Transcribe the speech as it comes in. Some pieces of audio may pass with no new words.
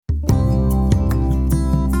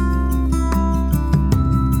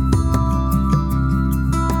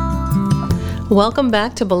Welcome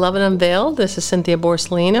back to Beloved Unveiled. This is Cynthia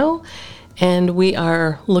Borsellino, and we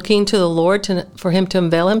are looking to the Lord for Him to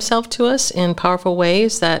unveil Himself to us in powerful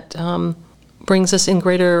ways that brings us in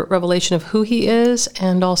greater revelation of who He is,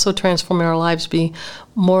 and also transforming our lives to be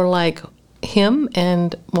more like Him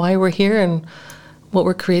and why we're here and what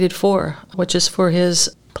we're created for, which is for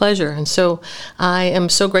His pleasure. And so I am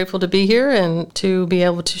so grateful to be here and to be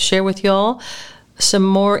able to share with you all some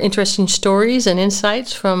more interesting stories and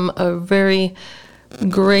insights from a very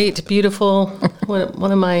great, beautiful,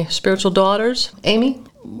 one of my spiritual daughters, Amy.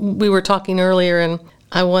 We were talking earlier, and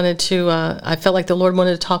I felt like the Lord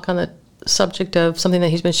wanted to talk on the subject of something that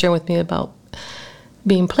He's been sharing with me about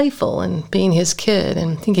being playful and being His kid.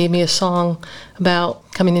 And He gave me a song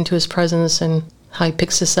about coming into His presence and how He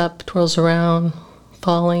picks us up, twirls around,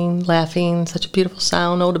 falling, laughing, such a beautiful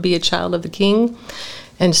sound, oh, to be a child of the King.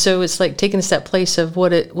 And so it's like taking us that place of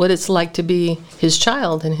what it's like to be His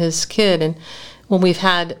child and His kid. And when we've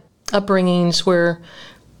had upbringings where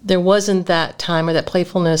there wasn't that time or that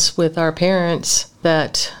playfulness with our parents,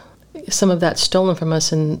 that some of that's stolen from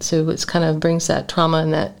us, and so it kind of brings that trauma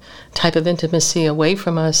and that type of intimacy away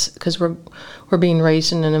from us, because we're being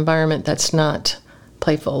raised in an environment that's not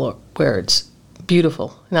playful or where it's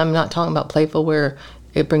beautiful. And I'm not talking about playful where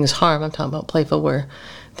it brings harm. I'm talking about playful where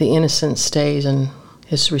the innocence stays and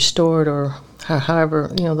is restored, or however,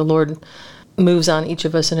 the Lord moves on each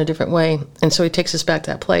of us in a different way. And so He takes us back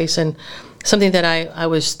to that place. And something that I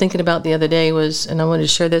was thinking about the other day was, and I wanted to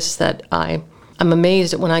share this, that I'm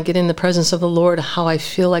amazed at when I get in the presence of the Lord, how I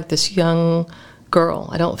feel like this young girl.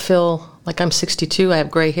 I don't feel like I'm 62, I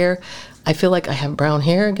have gray hair. I feel like I have brown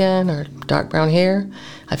hair again, or dark brown hair.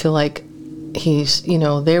 I feel like He's,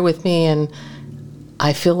 there with me, and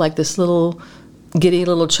I feel like this little giddy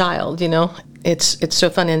little child, It's so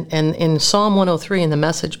fun. And in Psalm 103 in the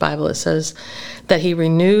Message Bible, it says that He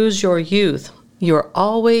renews your youth. You're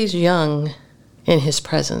always young in His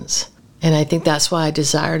presence. And I think that's why I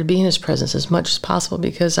desire to be in His presence as much as possible,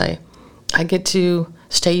 because I get to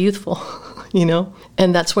stay youthful,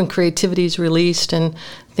 And that's when creativity is released and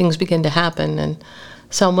things begin to happen. And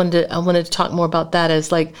so I wanted to talk more about that,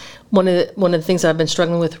 as like one of the things that I've been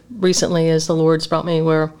struggling with recently is the Lord's brought me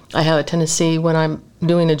where I have a tendency when I'm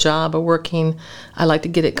doing a job or working, I like to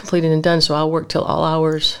get it completed and done, so I'll work till all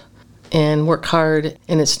hours and work hard,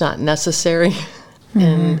 and it's not necessary.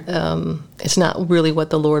 Mm-hmm. And it's not really what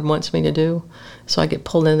the Lord wants me to do, so I get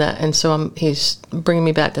pulled into that. And so He's bringing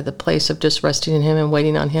me back to the place of just resting in Him and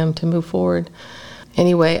waiting on Him to move forward.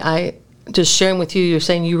 Anyway, I just sharing with you, you're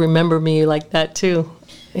saying you remember me like that too.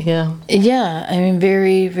 Yeah. Yeah, I mean,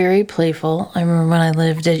 very, very playful. I remember when I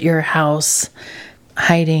lived at your house,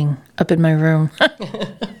 hiding up in my room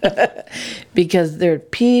because there are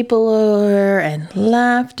people over, and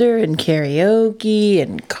laughter and karaoke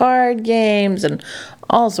and card games and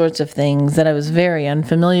all sorts of things that I was very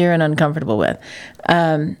unfamiliar and uncomfortable with.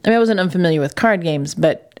 I wasn't unfamiliar with card games,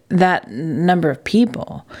 but that number of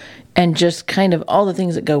people and just kind of all the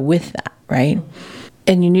things that go with that, right?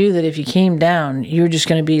 And you knew that if you came down, you were just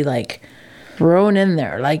going to be like thrown in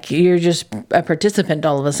there, like you're just a participant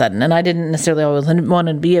all of a sudden. And I didn't necessarily always want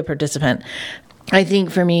to be a participant. I think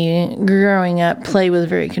for me, growing up, play was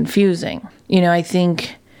very confusing. I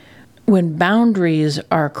think when boundaries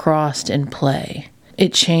are crossed in play,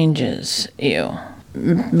 it changes you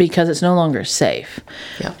because it's no longer safe.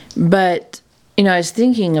 Yeah. But, I was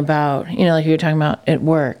thinking about, like you were talking about at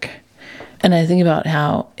work, and I think about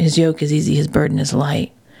how His yoke is easy, His burden is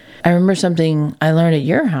light. I remember something I learned at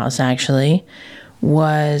your house, actually,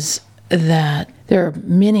 was that there are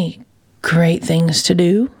many great things to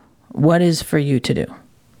do. What is for you to do?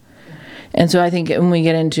 And so I think when we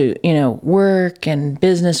get into, work and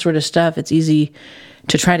business sort of stuff, it's easy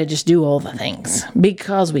to try to just do all the things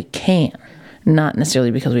because we can, not necessarily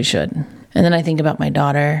because we should. And then I think about my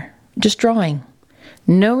daughter just drawing.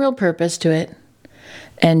 No real purpose to it.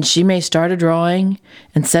 And she may start a drawing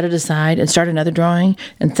and set it aside and start another drawing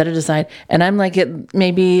and set it aside. And I'm like,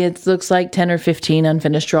 maybe it looks like 10 or 15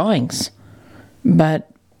 unfinished drawings. But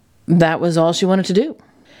that was all she wanted to do.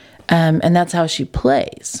 And that's how she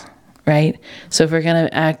plays, right? So if we're going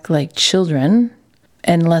to act like children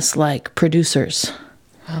and less like producers.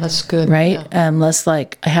 Oh, that's good. Right? Yeah. Less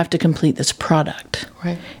like, I have to complete this product.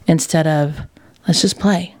 Right. Instead of, let's just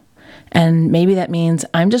play. And maybe that means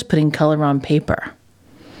I'm just putting color on paper.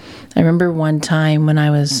 I remember one time when I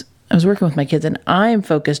was working with my kids, and I'm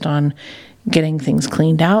focused on getting things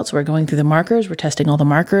cleaned out. So we're going through the markers, we're testing all the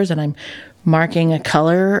markers, and I'm marking a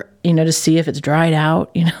color, to see if it's dried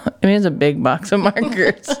out. It's a big box of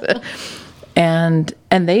markers. and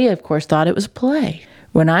they, of course, thought it was play.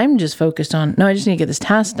 When I'm just focused on, no, I just need to get this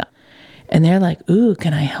task done. And they're like, ooh,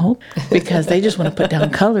 can I help? Because they just want to put down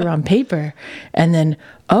color on paper. And then,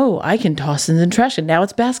 oh, I can toss in the trash. And now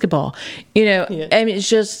it's basketball. I mean, it's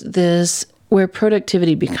just this where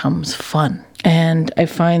productivity becomes fun. And I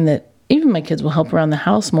find that even my kids will help around the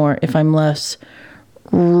house more if I'm less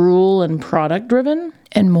rule and product driven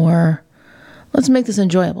and more, let's make this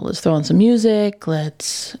enjoyable. Let's throw in some music.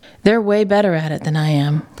 They're way better at it than I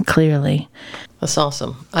am, clearly. That's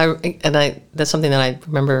awesome. That's something that I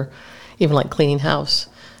remember, even like cleaning house.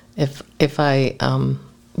 If I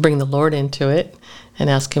bring the Lord into it and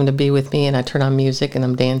ask him to be with me, and I turn on music and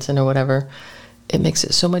I'm dancing or whatever, it makes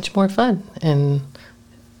it so much more fun. And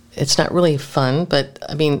it's not really fun, but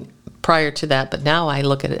I mean, prior to that, but now I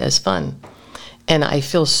look at it as fun. And I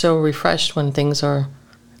feel so refreshed when things are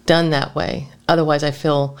done that way. Otherwise, I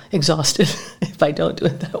feel exhausted if I don't do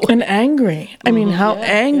it that way. And angry. I mean, how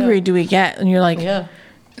angry do we get? And you're like,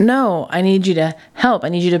 no, I need you to help. I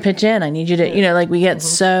need you to pitch in. I need you to, we get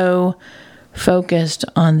so focused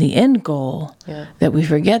on the end goal that we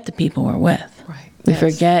forget the people we're with. Right. We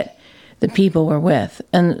forget the people we're with.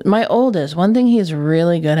 And my oldest, one thing he's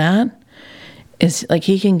really good at is like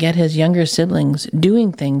he can get his younger siblings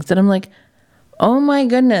doing things that I'm like, oh my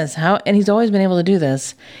goodness, how? And he's always been able to do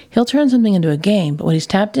this. He'll turn something into a game, but what he's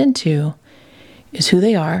tapped into is who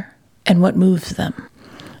they are and what moves them.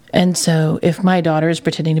 And so if my daughter is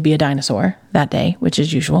pretending to be a dinosaur that day, which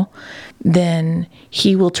is usual, then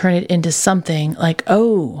he will turn it into something like,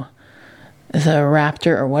 oh, the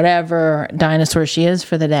raptor or whatever dinosaur she is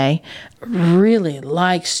for the day really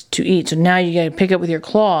likes to eat. So now you got to pick up with your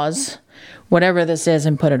claws whatever this is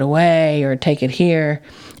and put it away or take it here.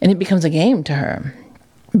 And it becomes a game to her.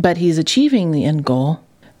 But he's achieving the end goal,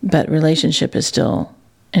 but relationship is still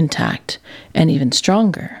intact and even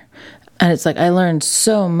stronger. And it's like I learned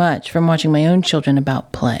so much from watching my own children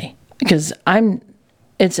about play. Because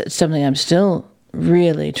it's something I'm still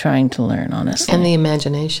really trying to learn, honestly. And the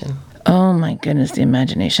imagination. Oh my goodness, the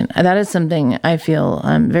imagination. That is something I feel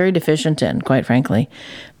I'm very deficient in, quite frankly.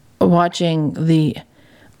 Watching the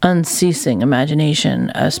unceasing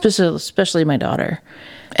imagination, especially my daughter,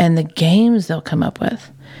 and the games they'll come up with.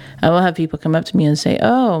 I will have people come up to me and say,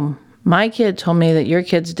 oh, my kid told me that your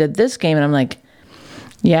kids did this game. And I'm like,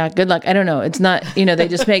 yeah, good luck. I don't know. It's not, they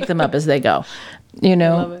just make them up as they go,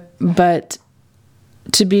 But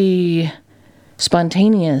to be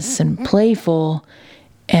spontaneous and playful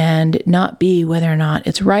and not be whether or not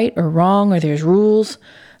it's right or wrong or there's rules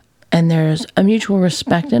and there's a mutual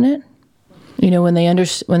respect in it. When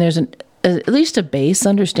there's at least a base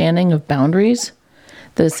understanding of boundaries,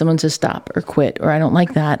 that if someone says stop or quit or I don't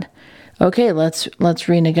like that, okay, let's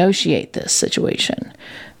renegotiate this situation.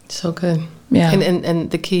 So good. Yeah.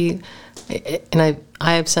 And the key, and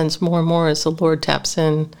I have sensed more and more as the Lord taps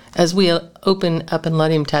in, as we open up and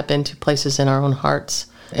let him tap into places in our own hearts,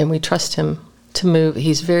 and we trust him to move.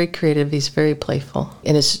 He's very creative. He's very playful.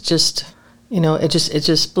 And it's just, it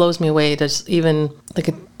just blows me away. Just even, like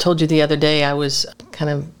I told you the other day, I was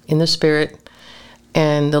kind of in the spirit,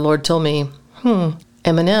 and the Lord told me,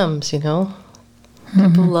 M&Ms,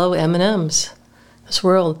 People love M&Ms, this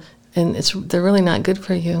world, and they're really not good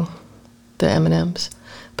for you, the M&Ms.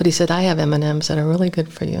 But he said, I have M&Ms that are really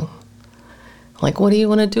good for you. Like, what do you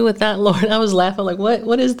want to do with that, Lord? I was laughing, like,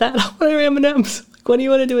 what is that? What are M&Ms? Like, what do you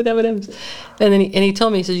want to do with M&Ms? And then he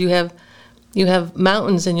told me, he says, you have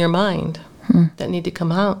mountains in your mind that need to come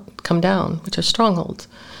down, which are strongholds.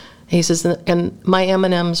 He says, and my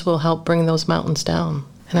M&Ms will help bring those mountains down.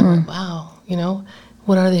 And I'm like, wow,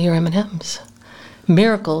 what are your M&Ms?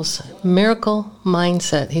 Miracles, miracle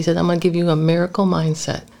mindset. He said, I'm going to give you a miracle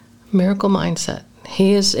mindset. Miracle mindset.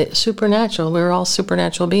 He is supernatural. We're all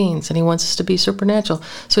supernatural beings, and he wants us to be supernatural.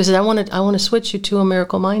 So he said, I want to switch you to a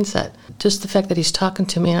miracle mindset. Just the fact that he's talking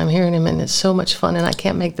to me and I'm hearing him, and it's so much fun, and I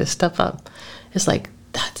can't make this stuff up. It's like,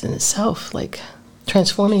 that's in itself, like,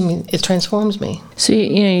 transforming me. It transforms me. So,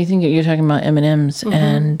 you think you're talking about M&Ms,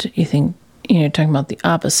 and you think, you're talking about the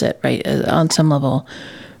opposite, right, on some level.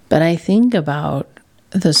 But I think about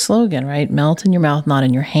the slogan, right, melt in your mouth, not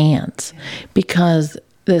in your hands, because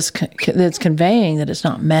that's conveying that it's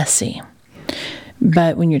not messy.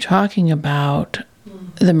 But when you're talking about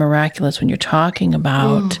the miraculous, when you're talking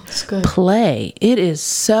about play, it is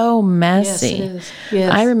so messy. Yes, it is.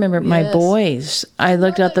 Yes. I remember my boys, I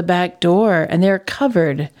looked out the back door and they're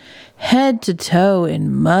covered head to toe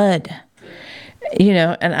in mud,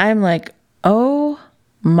 and I'm like, oh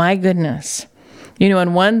my goodness.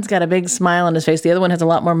 And one's got a big smile on his face. The other one has a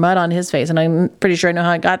lot more mud on his face. And I'm pretty sure I know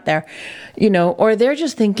how it got there. Or they're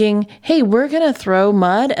just thinking, hey, we're going to throw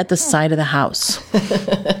mud at the side of the house.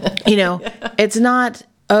 It's not,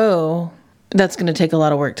 that's going to take a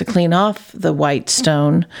lot of work to clean off the white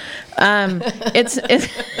stone. It's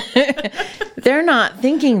they're not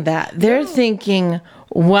thinking that. They're thinking,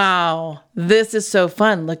 wow, this is so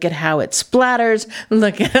fun. Look at how it splatters.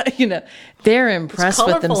 Look at, they're impressed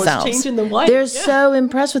with themselves. It's changing the white. They're so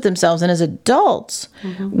impressed with themselves. And as adults,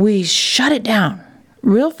 we shut it down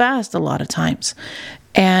real fast a lot of times.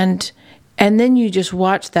 And then you just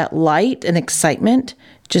watch that light and excitement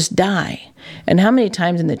just die. And how many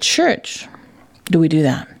times in the church do we do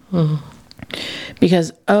that?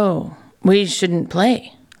 Because, we shouldn't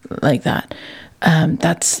play like that.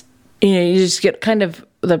 That's, you just get kind of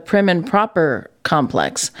the prim and proper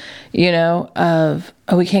complex, of,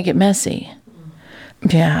 we can't get messy.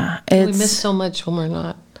 Yeah. We miss so much when we're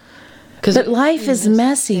not. But life is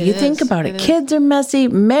messy. You think about it. Kids are messy.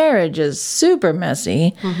 Marriage is super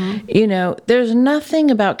messy. There's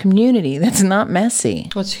nothing about community that's not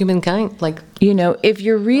messy. What's humankind? If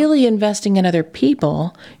you're really investing in other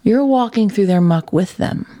people, you're walking through their muck with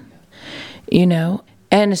them.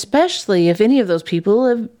 And especially if any of those people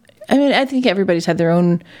have, I think everybody's had their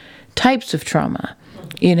own types of trauma,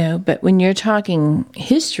 but when you're talking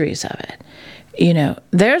histories of it,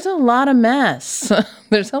 there's a lot of mess.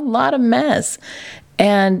 There's a lot of mess.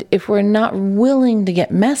 And if we're not willing to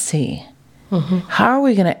get messy, how are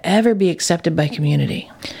we going to ever be accepted by community?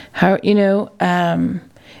 And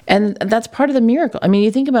that's part of the miracle.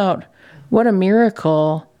 You think about what a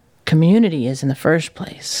miracle community is in the first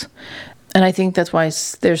place. And I think that's why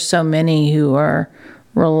there's so many who are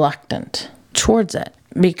reluctant towards it,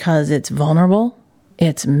 because it's vulnerable,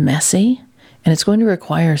 it's messy, and it's going to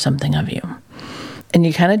require something of you. And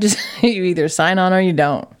you kind of just, you either sign on or you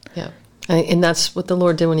don't. Yeah. And that's what the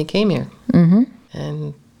Lord did when he came here.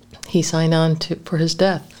 And he signed on for his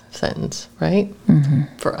death sentence, right?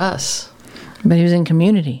 For us. But he was in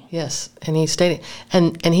community. Yes. And he stayed.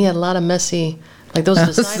 And he had a lot of messy, those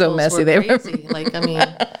disciples so messy were crazy.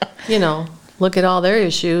 Look at all their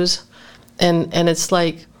issues. And it's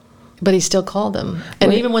but he still called them.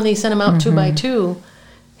 And even when they sent him out 2 by 2,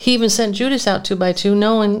 he even sent Judas out 2 by 2,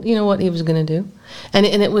 knowing, what he was going to do. And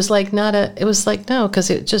it was no, because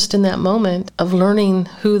it just in that moment of learning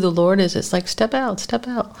who the Lord is, it's step out.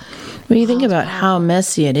 When you think about how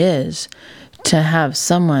messy it is to have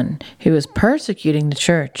someone who is persecuting the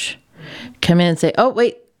church come in and say, oh,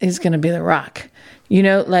 wait, he's going to be the rock.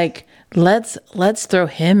 Let's throw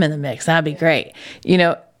him in the mix. That'd be great.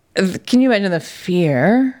 Can you imagine the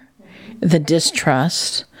fear, the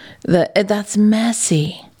distrust, that's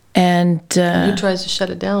messy. And he tries to shut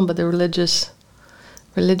it down, but the religious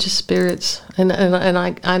spirits, and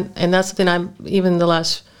that's something I'm, even the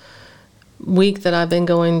last week that I've been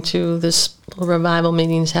going to this revival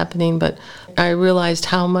meetings happening, but I realized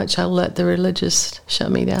how much I let the religious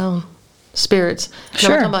shut me down. Spirits. Sure.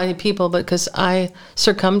 Not talking about any people, but because I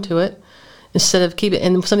succumbed to it instead of keep it.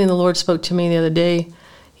 And something the Lord spoke to me the other day,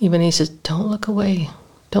 even he says, don't look away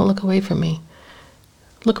from me.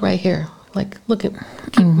 Look right here. Look at,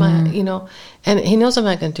 keep my, and he knows I'm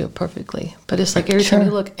not going to do it perfectly, but it's every time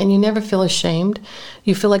you look, and you never feel ashamed.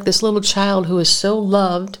 You feel like this little child who is so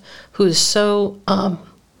loved, who is so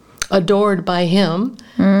adored by him,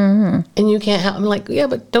 and you can't help. I'm yeah,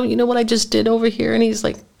 but don't you know what I just did over here? And he's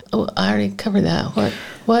oh, I already covered that.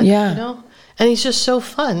 What? Yeah. And he's just so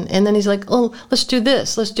fun. And then he's oh, let's do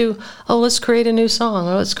this. Let's create a new song,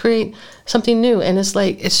 or let's create something new. And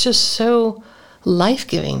it's just so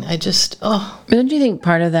life-giving. Don't you think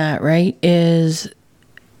part of that, right, is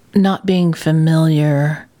not being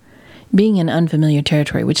familiar, being in unfamiliar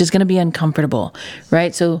territory, which is going to be uncomfortable,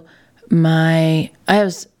 right? So I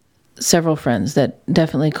have several friends that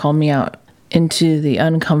definitely call me out into the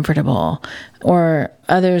uncomfortable, or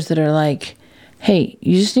others that are hey,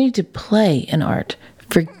 you just need to play an art.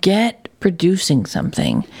 Forget producing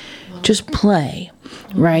something. Just play,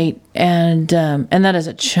 right? And that is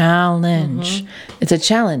a challenge. It's a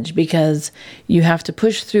challenge because you have to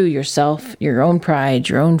push through yourself, your own pride,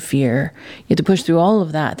 your own fear. You have to push through all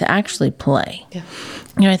of that to actually play. Yeah.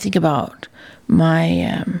 I think about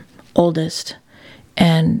my oldest,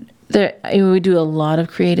 and we do a lot of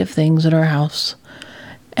creative things at our house,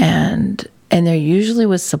 and they're usually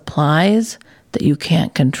with supplies that you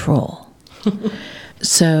can't control.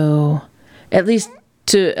 So, at least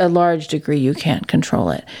to a large degree, you can't control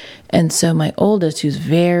it. And so my oldest, who's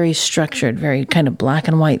very structured, very kind of black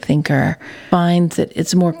and white thinker, finds that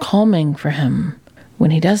it's more calming for him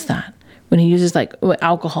when he does that. When he uses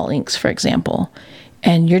alcohol inks, for example,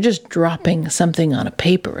 and you're just dropping something on a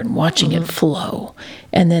paper and watching it flow,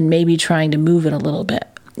 and then maybe trying to move it a little bit,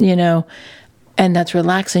 and that's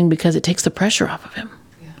relaxing because it takes the pressure off of him.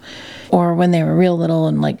 Yeah. Or when they were real little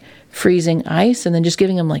and freezing ice and then just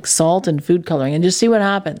giving them like salt and food coloring and just see what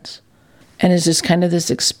happens. And it's just kind of this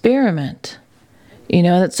experiment.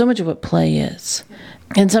 That's so much of what play is.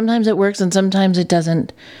 And sometimes it works and sometimes it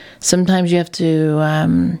doesn't. Sometimes you have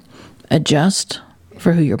to adjust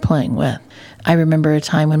for who you're playing with. I remember a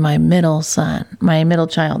time when my middle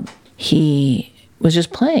child, he was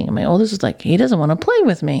just playing. And my oldest was like, he doesn't want to play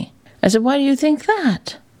with me. I said, why do you think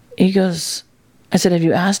that? I said, have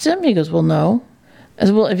you asked him? He goes, well, no. I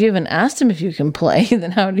said, well, if you haven't asked him if you can play,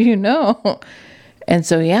 then how do you know? And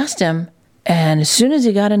so he asked him, and as soon as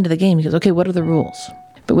he got into the game, he goes, okay, what are the rules?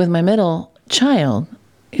 But with my middle child,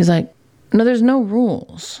 he's like, no, there's no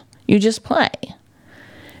rules. You just play.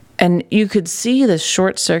 And you could see the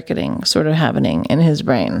short-circuiting sort of happening in his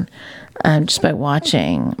brain just by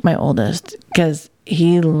watching my oldest, because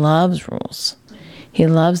he loves rules. He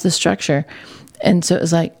loves the structure. And so it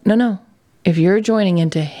was like, no, if you're joining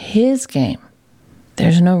into his game,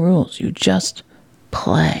 there's no rules. You just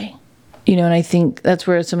play. And I think that's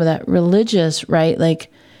where some of that religious, right? Like,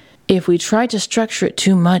 if we try to structure it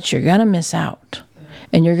too much, you're going to miss out.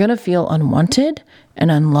 And you're going to feel unwanted and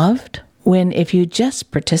unloved. When if you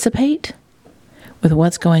just participate with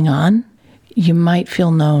what's going on, you might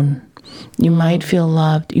feel known. You might feel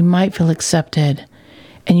loved. You might feel accepted.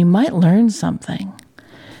 And you might learn something.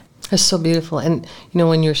 That's so beautiful. And,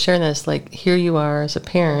 when you're sharing this, like, here you are as a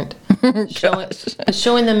parent,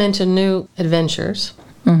 showing them into new adventures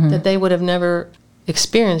that they would have never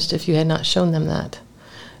experienced if you had not shown them that.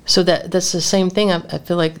 So that's the same thing. I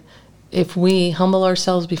feel like if we humble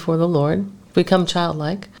ourselves before the Lord, become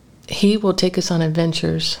childlike, He will take us on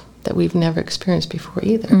adventures that we've never experienced before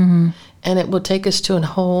either. And it will take us to a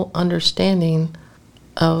whole understanding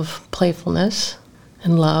of playfulness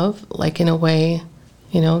and love, like in a way,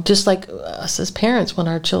 just like us as parents want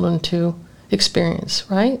our children to experience,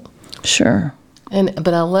 right? Sure.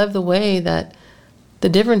 But I love the way that the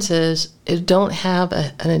difference is don't have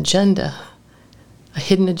an agenda, a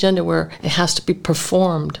hidden agenda where it has to be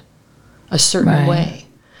performed a certain way,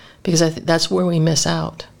 because I think that's where we miss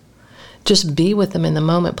out. Just be with them in the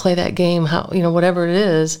moment, play that game, whatever it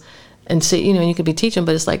is, and see, you could be teaching,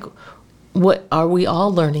 but it's like, what are we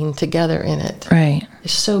all learning together in it? Right.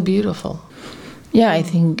 It's so beautiful. Yeah, I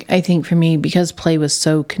think for me, because play was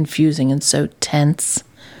so confusing and so tense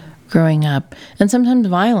growing up, and sometimes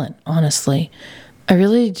violent, honestly, I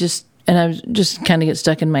really I just kind of get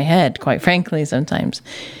stuck in my head, quite frankly, sometimes,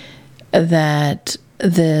 that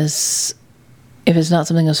this, if it's not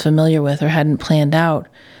something I was familiar with or hadn't planned out,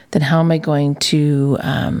 then how am I going to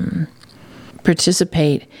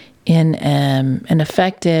participate in an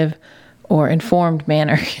effective or informed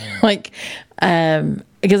manner?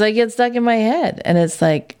 Because I get stuck in my head, and it's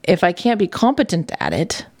like, if I can't be competent at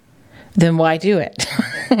it, then why do it?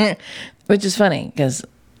 Which is funny, because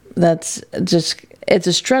it's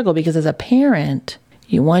a struggle, because as a parent,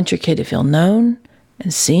 you want your kid to feel known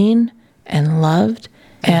and seen and loved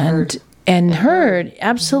and heard.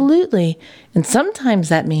 Absolutely. And sometimes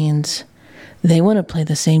that means they want to play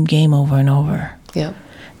the same game over and over. Yeah.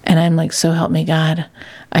 And I'm like, so help me God,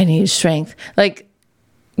 I need strength. Like,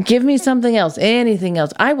 give me something else, anything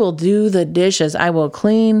else. I will do the dishes. I will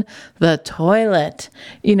clean the toilet.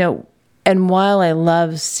 And while I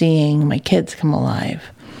love seeing my kids come alive,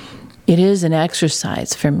 it is an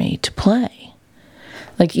exercise for me to play.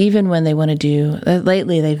 Like, even when they want to do,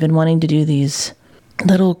 lately they've been wanting to do these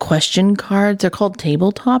little question cards. They're called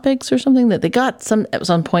table topics or something, that they got at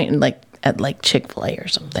some point at Chick-fil-A or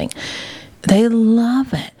something. They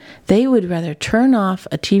love it. They would rather turn off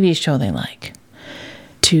a TV show they like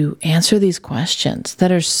to answer these questions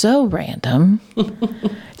that are so random,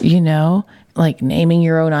 like naming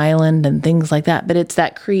your own island and things like that. But it's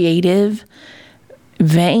that creative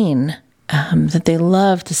vein that they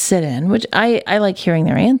love to sit in, which I like hearing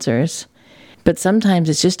their answers. But sometimes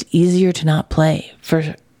it's just easier to not play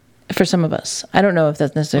for some of us. I don't know if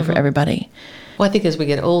that's necessary for everybody. Well, I think as we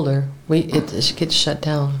get older, it gets shut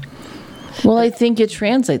down. Well, I think it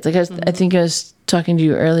translates. Like I think I was talking to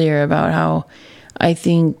you earlier about how I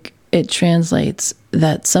think it translates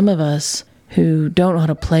that some of us who don't know how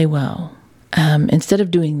to play well, instead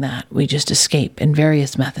of doing that, we just escape in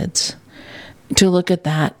various methods. To look at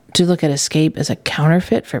escape as a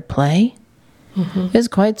counterfeit for play is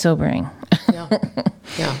quite sobering.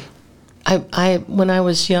 Yeah. I when I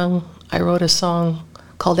was young, I wrote a song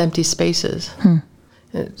called Empty Spaces.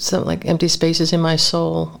 It's something like, empty spaces in my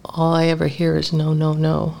soul, all I ever hear is no, no,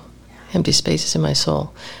 no. Empty spaces in my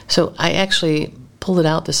soul. So I actually pulled it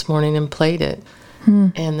out this morning and played it.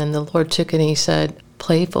 And then the Lord took it and He said,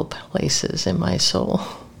 playful places in my soul.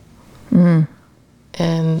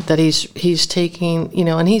 and that he's taking,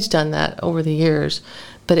 and he's done that over the years,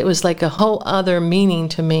 but it was like a whole other meaning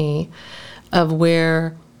to me of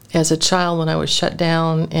where, as a child, when I was shut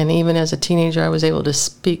down, and even as a teenager, I was able to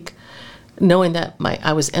speak, knowing that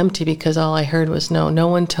I was empty because all I heard was no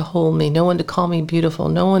one to hold me, no one to call me beautiful,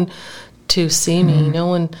 no one to see me, no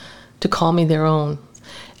one to call me their own.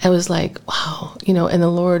 I was like, wow, and the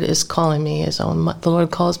Lord is calling me his own. The Lord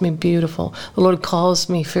calls me beautiful. The Lord calls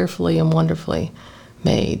me fearfully and wonderfully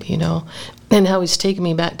made, and how he's taking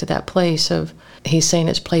me back to that place of, he's saying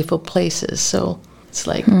it's playful places. So it's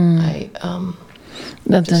like,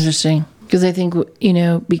 That's interesting. Because I think,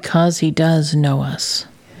 because he does know us,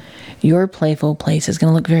 your playful place is going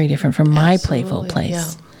to look very different from my playful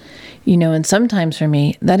place. Yeah. And sometimes for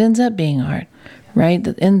me, that ends up being art, right?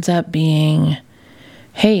 That ends up being,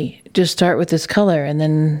 hey, just start with this color and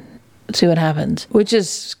then see what happens, which is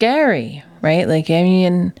scary, right? Like,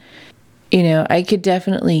 I could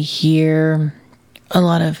definitely hear a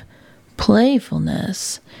lot of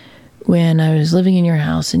playfulness when I was living in your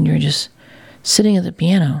house and you're just sitting at the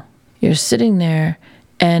piano. You're sitting there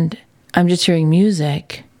and I'm just hearing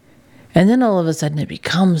music, and then all of a sudden it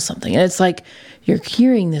becomes something. And it's like you're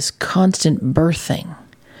hearing this constant birthing,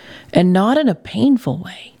 and not in a painful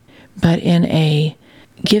way, but in a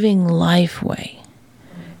giving life way.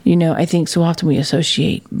 I think so often we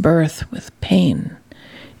associate birth with pain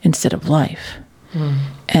instead of life.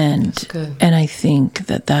 And I think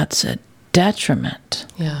that's a detriment.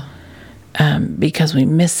 Yeah. Because we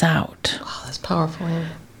miss out. Wow, that's powerful.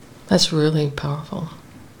 That's really powerful.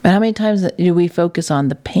 But how many times do we focus on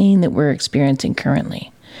the pain that we're experiencing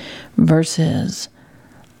currently versus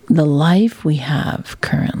the life we have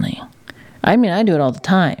currently? I mean, I do it all the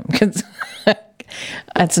time because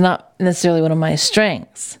it's not necessarily one of my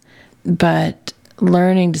strengths, but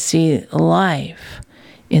learning to see life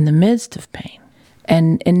in the midst of pain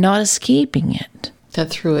and not escaping it. That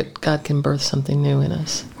through it, God can birth something new in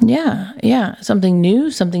us. Yeah. Something new,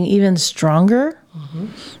 something even stronger.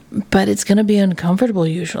 But it's going to be uncomfortable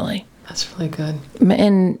usually. That's really good.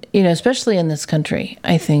 And, especially in this country,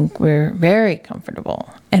 I think we're very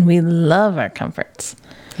comfortable and we love our comforts.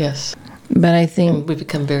 Yes. But I think... And we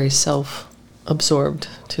become very self-absorbed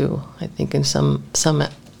too, I think, in some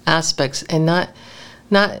aspects. And not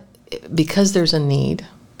because there's a need,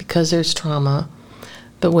 because there's trauma,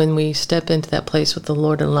 but when we step into that place with the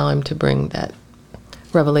Lord and allow him to bring that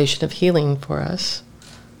revelation of healing for us,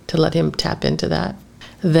 to let him tap into that,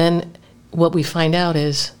 then what we find out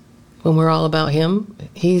is when we're all about him,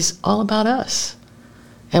 he's all about us.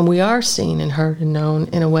 And we are seen and heard and known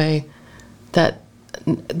in a way that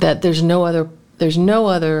there's no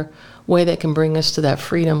other way that can bring us to that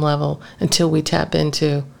freedom level until we tap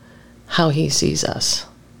into how he sees us.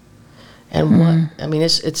 And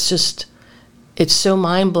it's so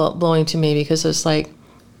mind-blowing to me, because it's like,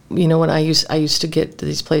 when I used to get to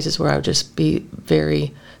these places where I would just be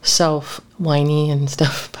very self-whiny and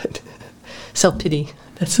stuff, but self-pity,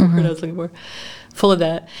 that's the word I was looking for, full of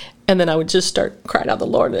that. And then I would just start crying out to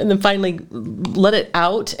the Lord, and then finally let it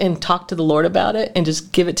out and talk to the Lord about it and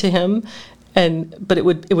just give it to him. But it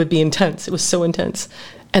would be intense. It was so intense.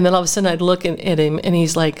 And then all of a sudden I'd look at him, and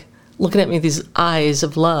he's like looking at me with these eyes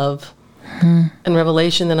of love and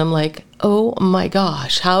revelation. And I'm like, oh my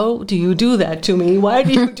gosh, how do you do that to me? Why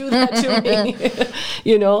do you do that to me?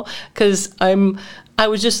 Because I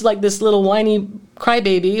was just like this little whiny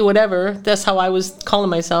crybaby, whatever. That's how I was calling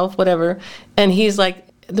myself, whatever. And he's like,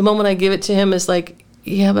 the moment I give it to him, is like,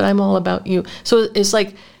 yeah, but I'm all about you. So it's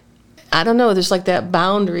like, I don't know, there's like that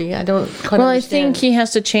boundary. I don't quite understand. I think he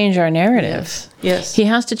has to change our narrative. Yes. He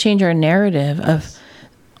has to change our narrative of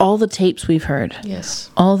all the tapes we've heard. Yes.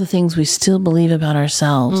 All the things we still believe about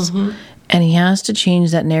ourselves. And he has to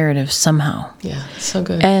change that narrative somehow. Yeah, so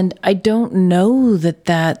good. And I don't know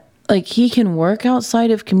that he can work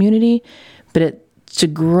outside of community, but to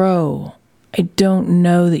grow, I don't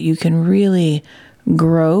know that you can really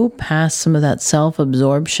grow past some of that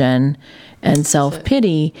self-absorption and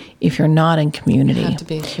self-pity if you're not in community. You have to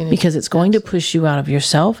be in community. Because it's going to push you out of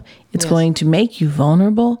yourself. It's going to make you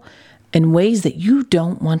vulnerable in ways that you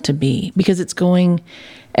don't want to be. Because it's going,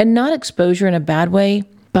 and not exposure in a bad way,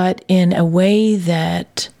 but in a way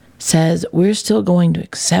that says, we're still going to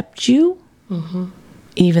accept you,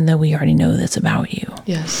 even though we already know this about you.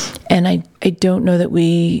 Yes. And I don't know that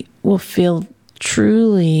we will feel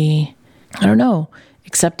truly,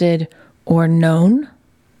 accepted or known,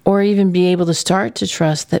 or even be able to start to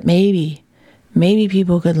trust that maybe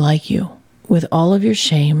people could like you with all of your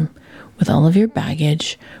shame, with all of your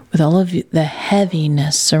baggage, with all of the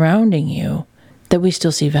heaviness surrounding you, that we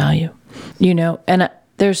still see value, and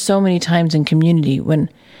there's so many times in community when,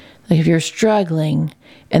 like, if you're struggling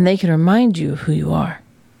and they can remind you of who you are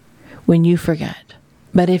when you forget.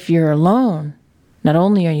 But if you're alone, not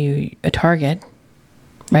only are you a target,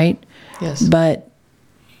 right? Yes. But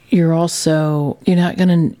you're also, you're not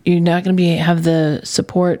gonna have the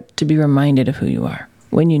support to be reminded of who you are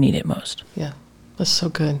when you need it most. Yeah, that's so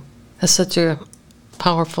good. That's such a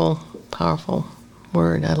powerful, powerful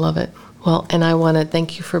word. I love it. Well, and I want to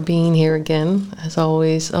thank you for being here again, as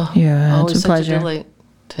always. Yeah, always it's a pleasure. Such a delight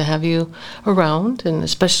to have you around, and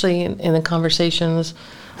especially in the conversations.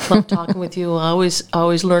 Love talking with you. I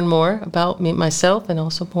always learn more about me, myself, and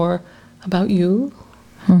also more about you,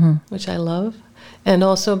 which I love, and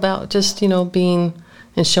also about just being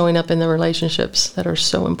and showing up in the relationships that are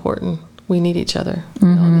so important. We need each other. We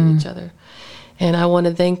all need each other. And I want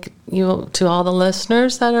to thank you to all the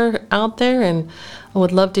listeners that are out there, and I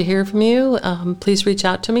would love to hear from you. Please reach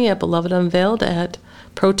out to me at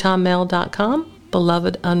belovedunveiled@protonmail.com,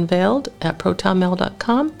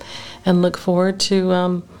 belovedunveiled@protonmail.com, and look forward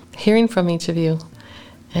to hearing from each of you.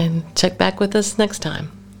 And check back with us next time.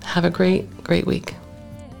 Have a great, great week.